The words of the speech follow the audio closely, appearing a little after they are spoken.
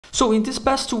So in this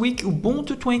past week,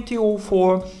 Ubuntu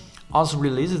 20.04 was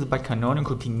released by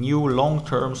Canonical, the new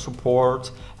long-term support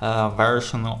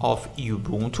version of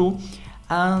Ubuntu.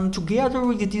 And together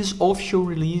with this official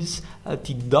release, the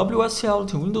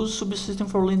WSL, the Windows Subsystem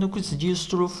for Linux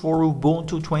distro for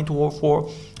Ubuntu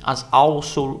 20.04 has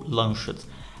also launched.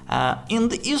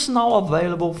 And is now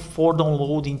available for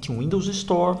download into Windows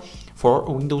Store for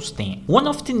Windows 10. One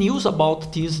of the news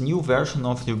about this new version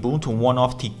of the Ubuntu, one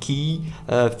of the key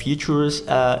features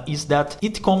is that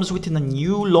it comes with a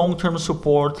new long-term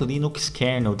support Linux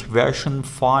kernel, version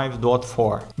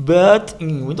 5.4. But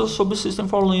in Windows Subsystem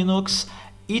for Linux,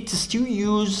 it still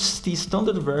uses the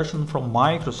standard version from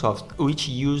Microsoft, which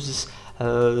uses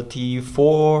the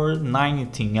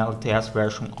 4.19 LTS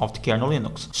version of the kernel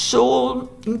Linux. So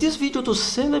in this video, to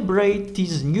celebrate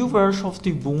this new version of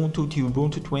the Ubuntu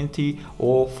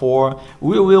 20.04,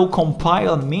 we will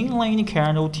compile a mainline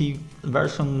kernel, the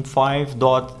version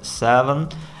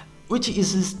 5.7, which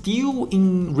is still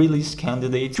in release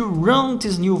candidate, to run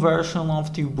this new version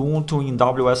of the Ubuntu in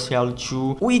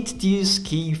WSL2 with these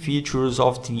key features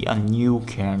of the new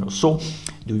kernel. So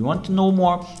do you want to know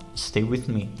more? Stay with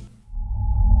me.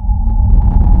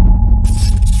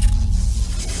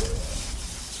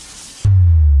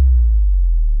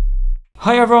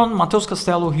 Hi everyone, Matheus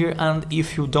Castelo here, and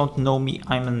if you don't know me,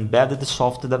 I'm an embedded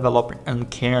software developer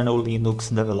and kernel Linux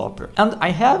developer. And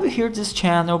I have here this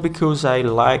channel because I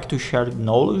like to share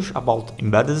knowledge about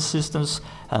embedded systems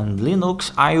and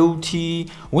Linux, IoT,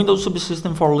 Windows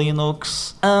Subsystem for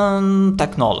Linux, and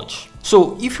technology.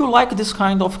 So if you like this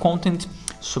kind of content,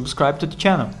 subscribe to the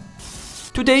channel.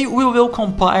 Today we will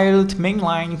compile the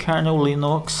mainline kernel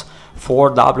Linux for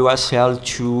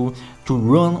WSL2 to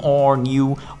run our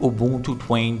new Ubuntu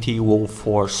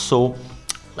 20.04. So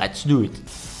let's do it.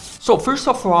 So first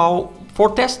of all, for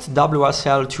test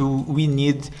WSL2 we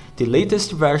need the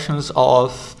latest versions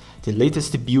of the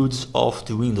latest builds of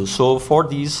the Windows. So for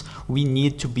this we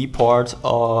need to be part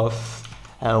of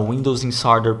Windows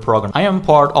Insider program. I am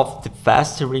part of the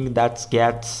fast ring that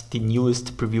gets the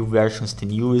newest preview versions, the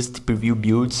newest preview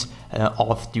builds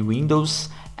of the Windows,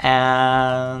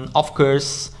 and of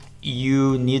course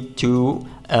you need to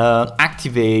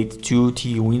activate to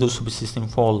the Windows Subsystem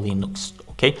for Linux.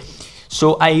 Okay,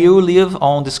 so I will leave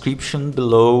on description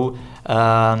below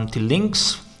the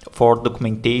links for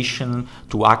documentation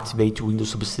to activate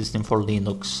Windows Subsystem for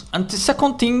Linux. And the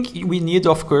second thing we need,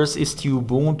 of course, is the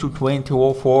Ubuntu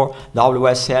 20.04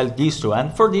 WSL distro.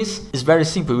 And for this, it's very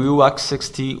simple. We will access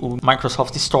the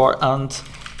Microsoft Store and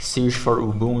search for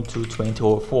Ubuntu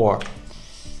 20.04.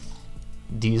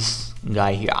 This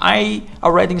guy here. I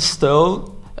already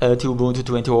installed the Ubuntu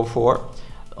 20.04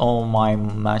 on my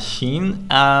machine,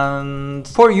 and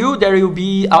for you there will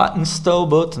be an install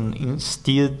button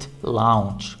instead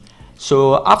launch.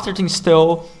 So after the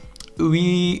install,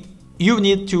 you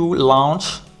need to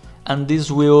launch, and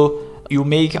this will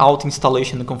make out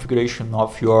installation and configuration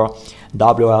of your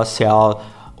WSL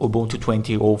Ubuntu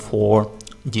 20.04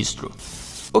 distro.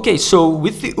 Okay, so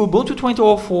with the Ubuntu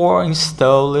 20.04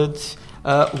 installed,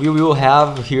 we will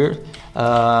have here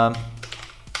the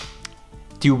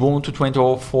Ubuntu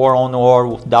 20.04 on our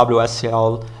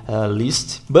WSL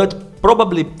list, but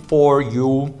probably for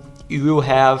you will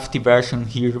have the version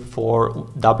here for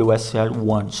WSL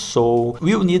 1. So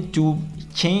we will need to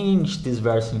change this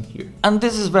version here, and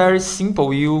this is very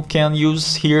simple. You can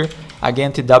use here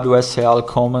again the WSL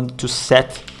command to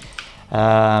set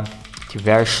the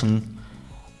version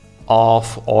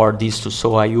of our distro.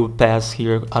 So I will pass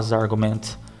here as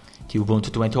argument the Ubuntu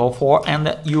 20.04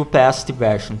 and you pass the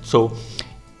version. So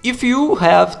if you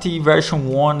have the version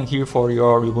 1 here for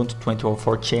your Ubuntu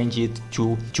 20.04, change it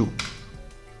to 2.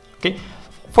 Okay,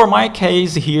 for my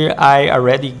case here I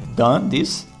already done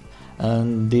this,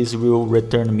 and this will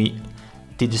return me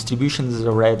the distribution is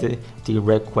already the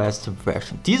request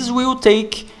version. This will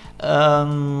take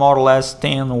more or less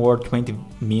 10 or 20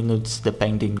 minutes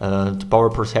depending the power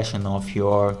processing of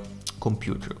your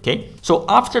computer. Okay, so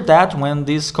after that, when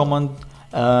this command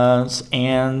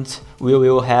ends, we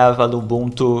will have a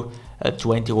Ubuntu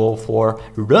 20.04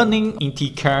 running in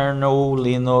the kernel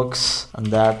Linux,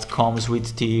 and that comes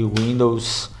with the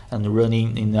Windows and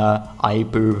running in a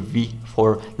Hyper-V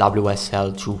for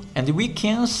WSL2. And we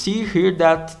can see here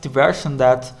that the version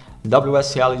that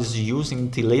WSL is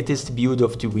using, the latest build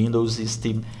of the Windows, is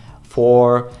the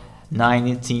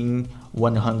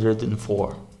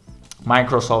 4.19.104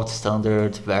 Microsoft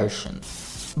standard version.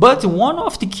 But one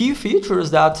of the key features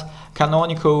that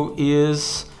Canonical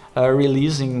is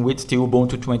releasing with the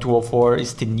Ubuntu 20.04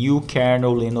 is the new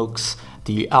kernel Linux,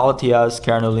 the LTS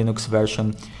kernel Linux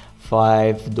version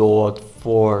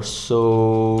 5.4.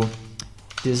 So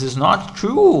this is not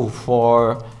true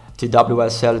for the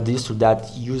WSL distro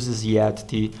that uses yet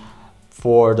the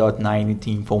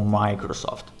 4.19 from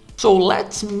Microsoft. So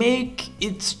let's make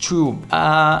it true.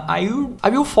 I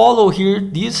will follow here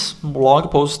this blog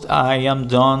post I am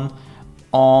done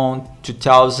on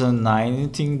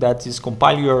 2019, that is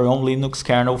compile your own Linux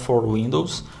kernel for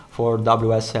Windows for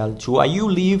WSL2. I will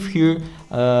leave here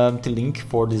the link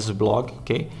for this blog.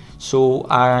 Okay, so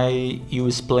I will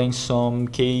explain some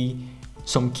key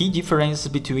differences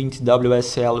between the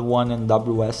WSL1 and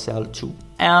WSL2,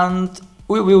 and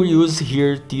we will use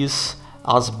here this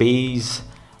as base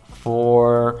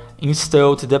for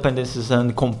install the dependencies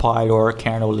and compile our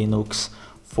kernel Linux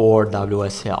for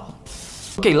WSL.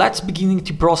 Okay, let's begin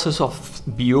the process of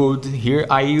build. Here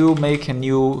I will make a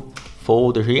new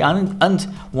folder here, and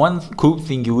one cool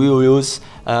thing we will use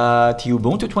the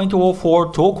Ubuntu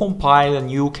 20.04 to compile a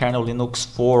new kernel Linux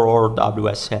for our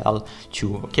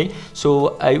WSL2. Okay,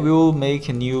 so I will make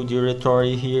a new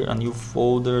directory here, a new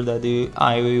folder that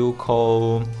I will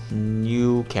call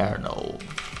new kernel.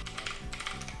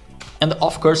 And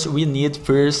of course we need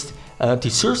first the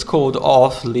source code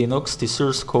of Linux, the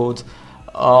source code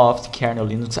of the kernel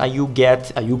Linux. I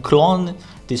will clone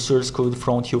the source code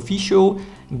from the official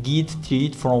git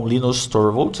tweet from Linus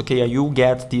Torvalds. Okay, I will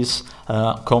get these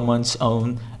comments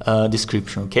on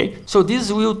description. Okay, so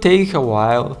this will take a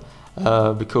while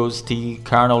because the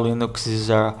kernel Linux is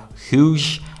a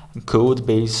huge code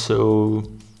base, so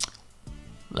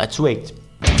let's wait.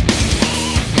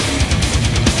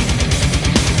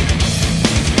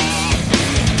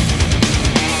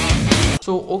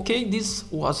 So okay, this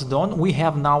was done. We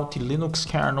have now the Linux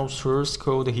kernel source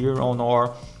code here on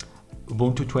our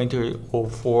Ubuntu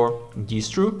 20.04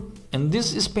 distro, and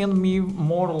this spent me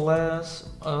more or less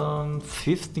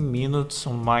 15 minutes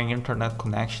on my internet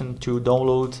connection to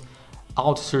download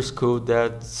all the source code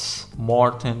that's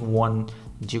more than 1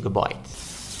 GB.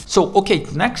 So okay,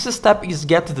 next step is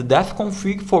get the dev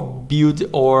config for build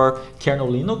or kernel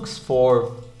Linux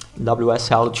for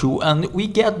WSL2, and we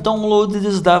get downloaded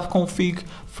this dev config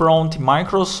from the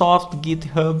Microsoft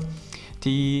GitHub.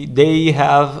 They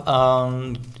have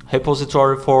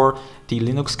repository for the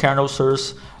Linux kernel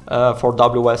source for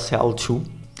WSL2.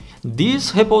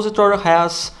 This repository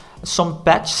has some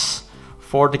patches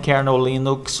for the kernel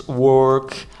Linux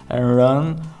work and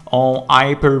run on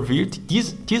Hyper-V,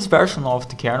 this version of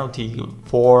the kernel, the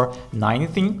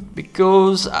 4.19,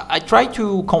 because I tried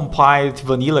to compile the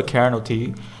vanilla kernel,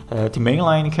 the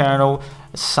mainline kernel,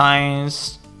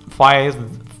 Science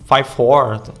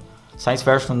 5.4, Science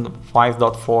version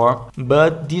 5.4,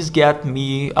 but this got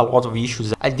me a lot of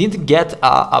issues. I didn't get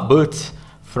a boot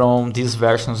from these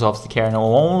versions of the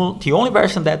kernel. The only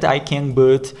version that I can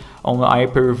boot on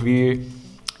Hyper-V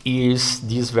is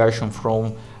this version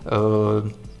from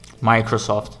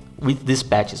Microsoft with these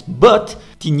patches. But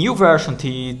the new version,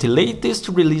 the latest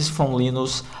release from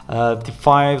Linus, the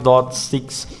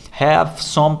 5.6, have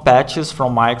some patches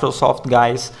from Microsoft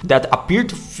guys that appear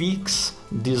to fix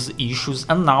these issues,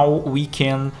 and now we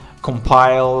can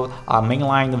compile a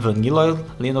mainline vanilla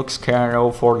Linux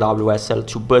kernel for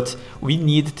WSL2, but we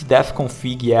need the dev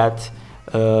config yet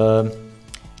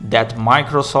that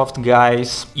Microsoft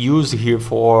guys use here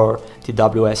for the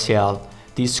WSL,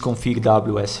 this config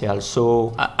WSL.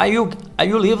 So I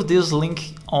will leave this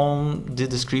link on the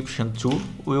description too.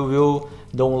 We will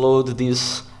download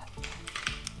this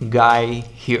guy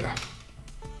here.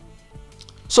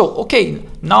 So okay,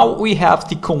 now we have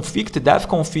the config, the dev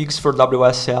configs for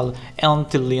WSL and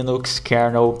the Linux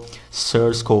kernel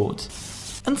source code.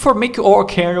 And for making our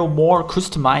kernel more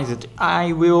customized,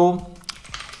 I will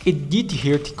edit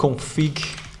here the config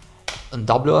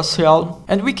WSL,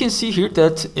 and we can see here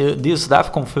that this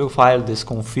dev config file, this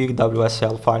config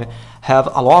WSL file, have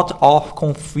a lot of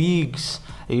configs,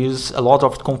 is a lot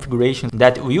of configuration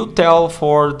that will tell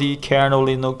for the kernel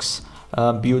Linux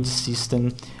build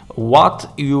system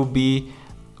what will be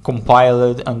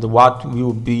compiled and what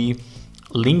will be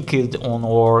linked on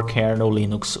our kernel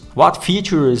Linux, what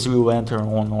features will enter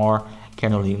on our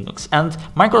kernel Linux. And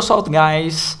Microsoft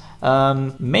guys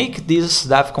make this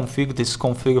dev config, this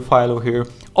config file here,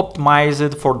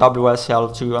 optimized for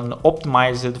WSL2 and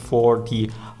optimized for the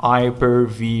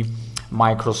Hyper-V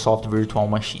Microsoft virtual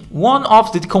machine. One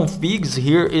of the configs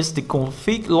here is the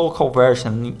config local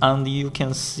version, and you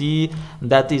can see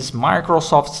that is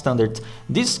Microsoft standard.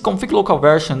 This config local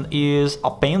version is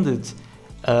appended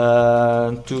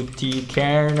to the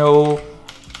kernel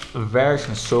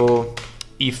version. So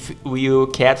if we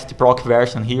look at the proc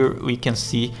version here, we can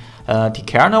see the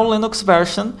kernel Linux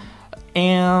version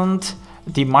and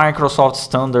the Microsoft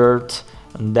standard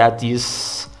that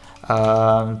is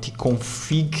the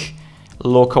config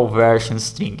local version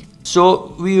string.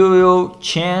 So we will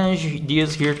change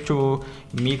this here to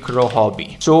micro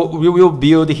hobby. So we will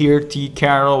build here the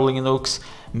Kernel Linux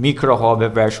micro hobby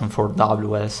version for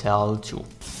WSL2.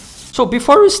 So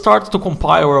before we start to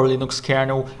compile our Linux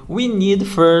kernel, we need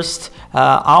first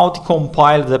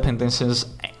out-compile dependencies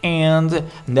and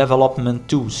development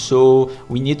tools. So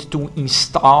we need to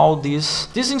install these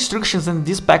instructions, and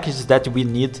these packages that we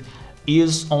need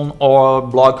is on our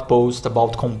blog post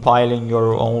about compiling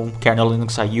your own kernel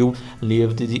Linux. I will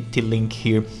leave the link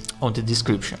here on the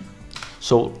description.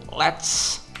 So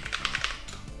let's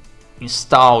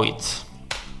install it.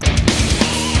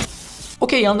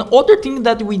 Okay, another thing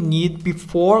that we need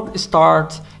before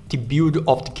start the build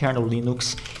of the kernel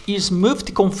Linux is move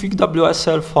the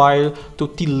config-wsl file to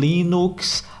the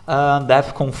Linux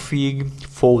dev config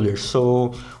folder.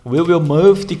 So we will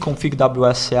move the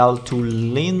config-wsl to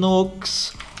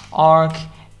Linux arc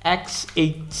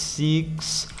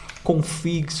x86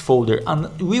 configs folder, and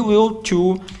we will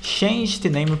change the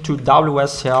name to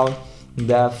wsl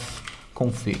dev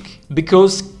config,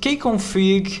 because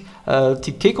kconfig,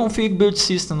 the kconfig build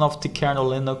system of the kernel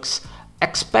Linux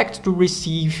expect to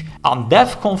receive a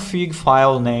dev config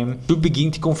file name to begin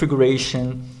the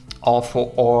configuration of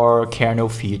our kernel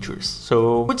features.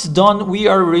 So it's done, we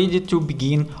are ready to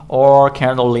begin our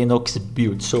kernel Linux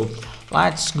build. So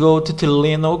let's go to the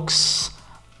Linux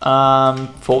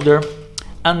folder,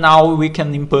 and now we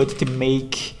can input the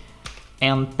make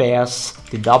and pass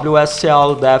the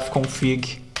wsl dev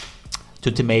config to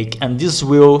the make, and this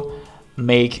will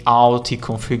make out the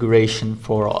configuration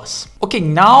for us. Okay,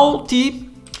 now the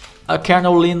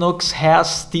kernel Linux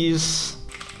has this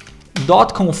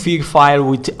 .config file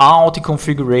with all the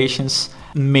configurations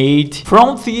made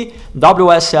from the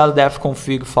wsl dev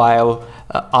config file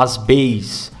as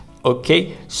base.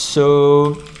 Okay,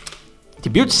 so the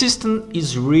build system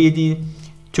is ready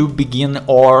to begin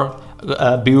our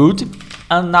build,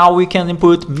 and now we can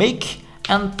input make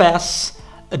and pass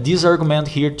this argument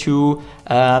here to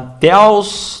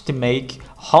tells the make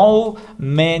how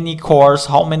many cores,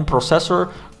 how many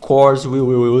processor cores we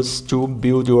will use to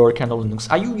build your kernel Linux.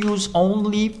 I will use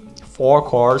only 4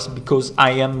 cores because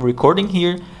I am recording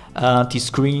here the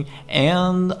screen,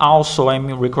 and also I'm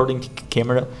recording the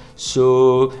camera,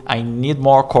 so I need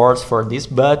more cores for this,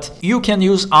 but you can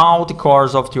use all the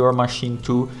cores of your machine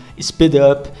to speed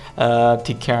up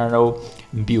the kernel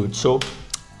build. So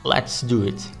let's do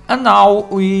it. And now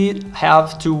we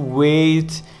have to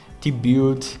wait the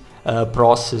build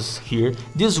process here.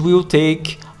 This will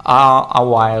take a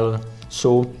while,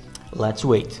 so let's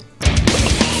wait.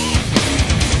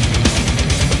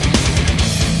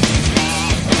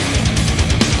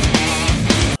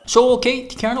 So okay,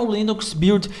 the kernel Linux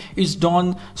build is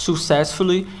done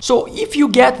successfully. So if you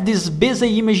get this base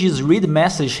images read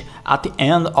message at the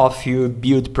end of your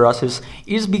build process,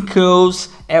 is because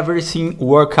everything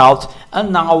worked out,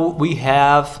 and now we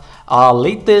have a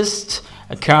latest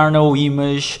kernel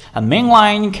image, a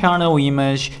mainline kernel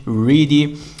image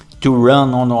ready to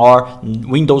run on our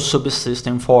Windows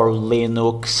subsystem for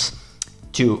Linux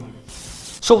 2.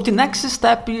 So the next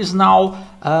step is now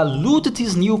load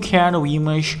this new kernel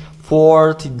image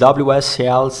for the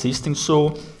WSL system.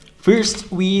 So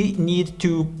first we need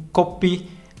to copy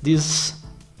this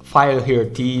file here,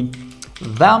 the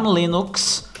VM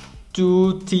Linux,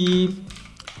 to the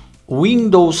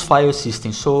Windows file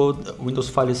system. So the Windows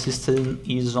file system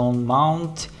is on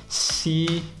Mount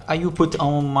C. I will put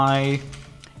on my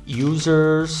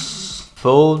users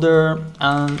folder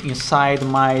and inside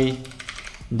my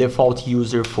default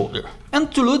user folder. And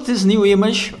to load this new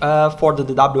image for the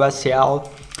WSL,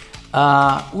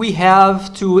 we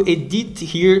have to edit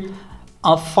here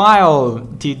a file,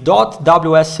 the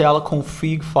 .wsl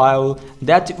config file,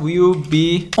 that will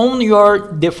be on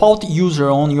your default user,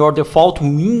 on your default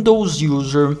Windows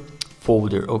user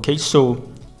folder. Okay, so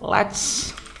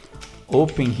let's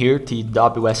open here the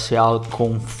WSL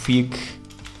config,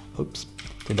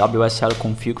 the WSL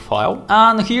config file,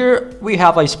 and here we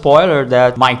have a spoiler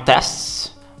that my tests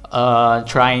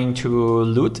trying to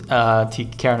load the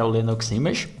kernel Linux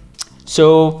image.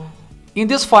 So in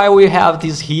this file we have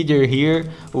this header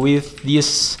here with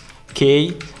this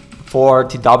K for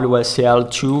the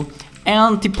WSL2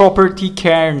 and the property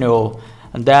kernel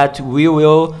that we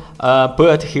will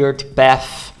put here the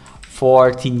path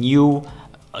for the new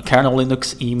kernel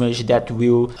Linux image that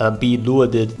will be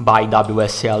loaded by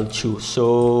WSL2.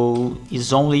 So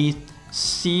it's only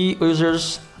C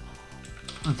users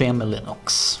VM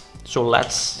Linux. So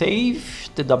let's save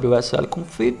the WSL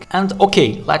config, and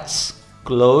okay, let's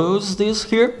close this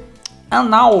here. And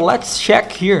now let's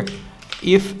check here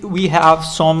if we have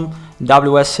some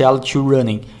WSL2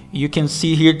 running. You can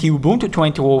see here the Ubuntu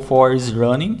 20.04 is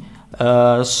running.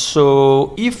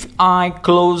 So if I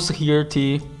close here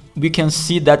we can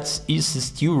see that is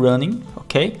still running.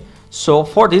 Okay, so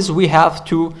for this we have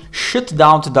to shut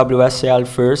down the WSL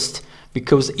first,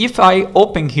 because if I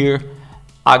open here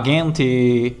again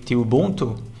the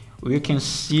Ubuntu, we can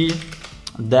see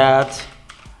that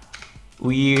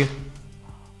we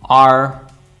are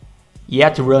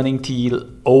yet running the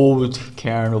old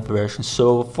kernel version.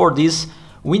 So for this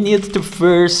we need to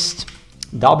first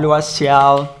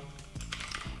WSL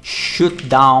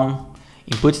shutdown,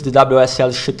 input the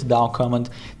WSL shutdown command.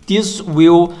 This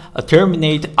will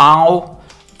terminate all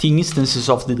the instances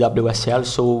of the WSL,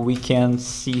 so we can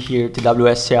see here the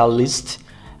WSL list,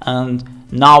 and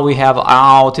now we have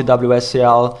all the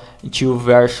WSL 2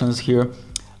 versions here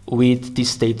with the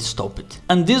state stopped.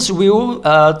 And this will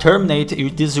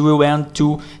terminate, this will end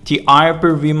to the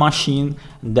Hyper-V machine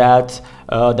that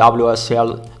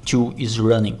WSL2 is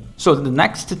running. So the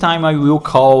next time I will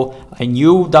call a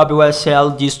new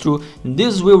WSL distro,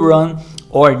 this will run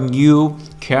our new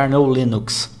kernel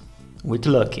Linux with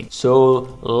lucky.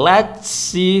 So let's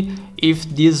see if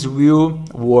this will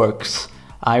works.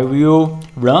 I will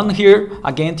run here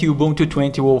again to Ubuntu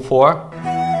 20.04.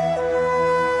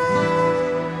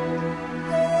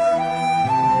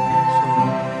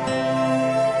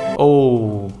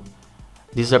 Oh,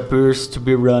 this appears to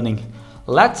be running.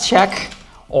 Let's check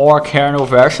our kernel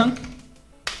version.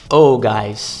 Oh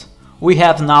guys, we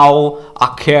have now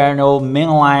a kernel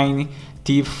mainline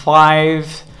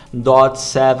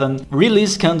T5.7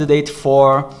 release candidate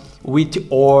for with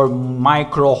our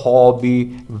micro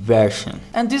hobby version.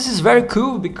 And this is very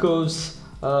cool because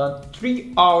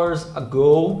 3 hours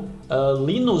ago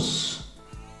Linus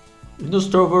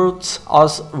Torvalds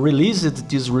has released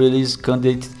this release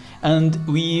candidate, and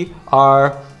we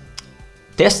are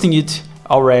testing it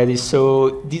already,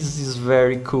 so this is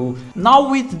very cool. Now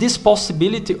with this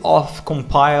possibility of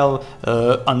compile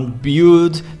and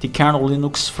build the kernel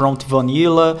Linux from the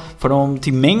vanilla, from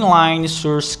the mainline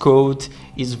source code,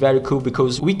 is very cool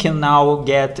because we can now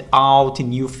get all the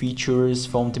new features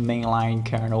from the mainline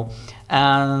kernel.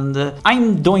 And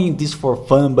I'm doing this for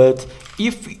fun, but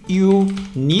if you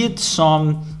need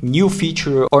some new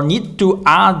feature or need to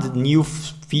add new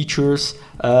features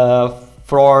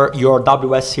for your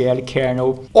WSL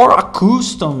kernel, or a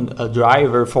custom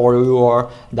driver for your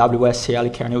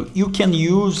WSL kernel, you can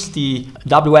use the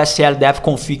WSL dev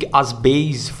config as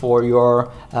base for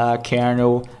your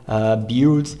kernel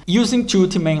build, using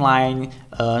the mainline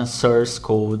source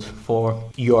code for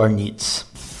your needs.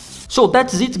 So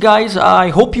that's it guys, I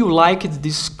hope you liked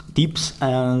these tips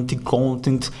and the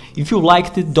content. If you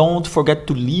liked it, don't forget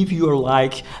to leave your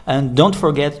like and don't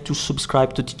forget to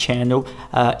subscribe to the channel.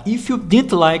 If you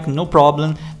didn't like, no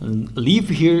problem, leave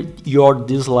here your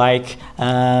dislike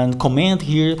and comment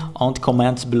here on the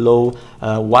comments below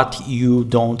what you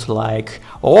don't like,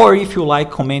 or if you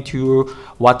like, comment here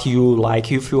what you like.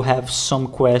 If you have some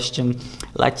question,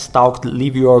 let's talk,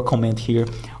 leave your comment here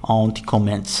on the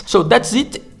comments. So that's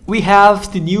it. We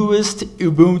have the newest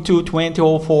Ubuntu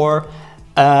 20.04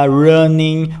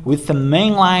 running with the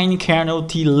mainline kernel,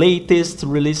 the latest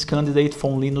release candidate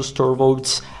from Linus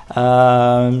Torvalds,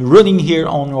 running here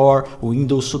on our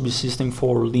Windows subsystem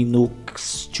for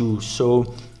Linux 2.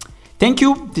 So thank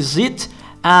you, this is it,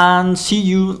 and see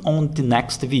you on the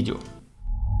next video.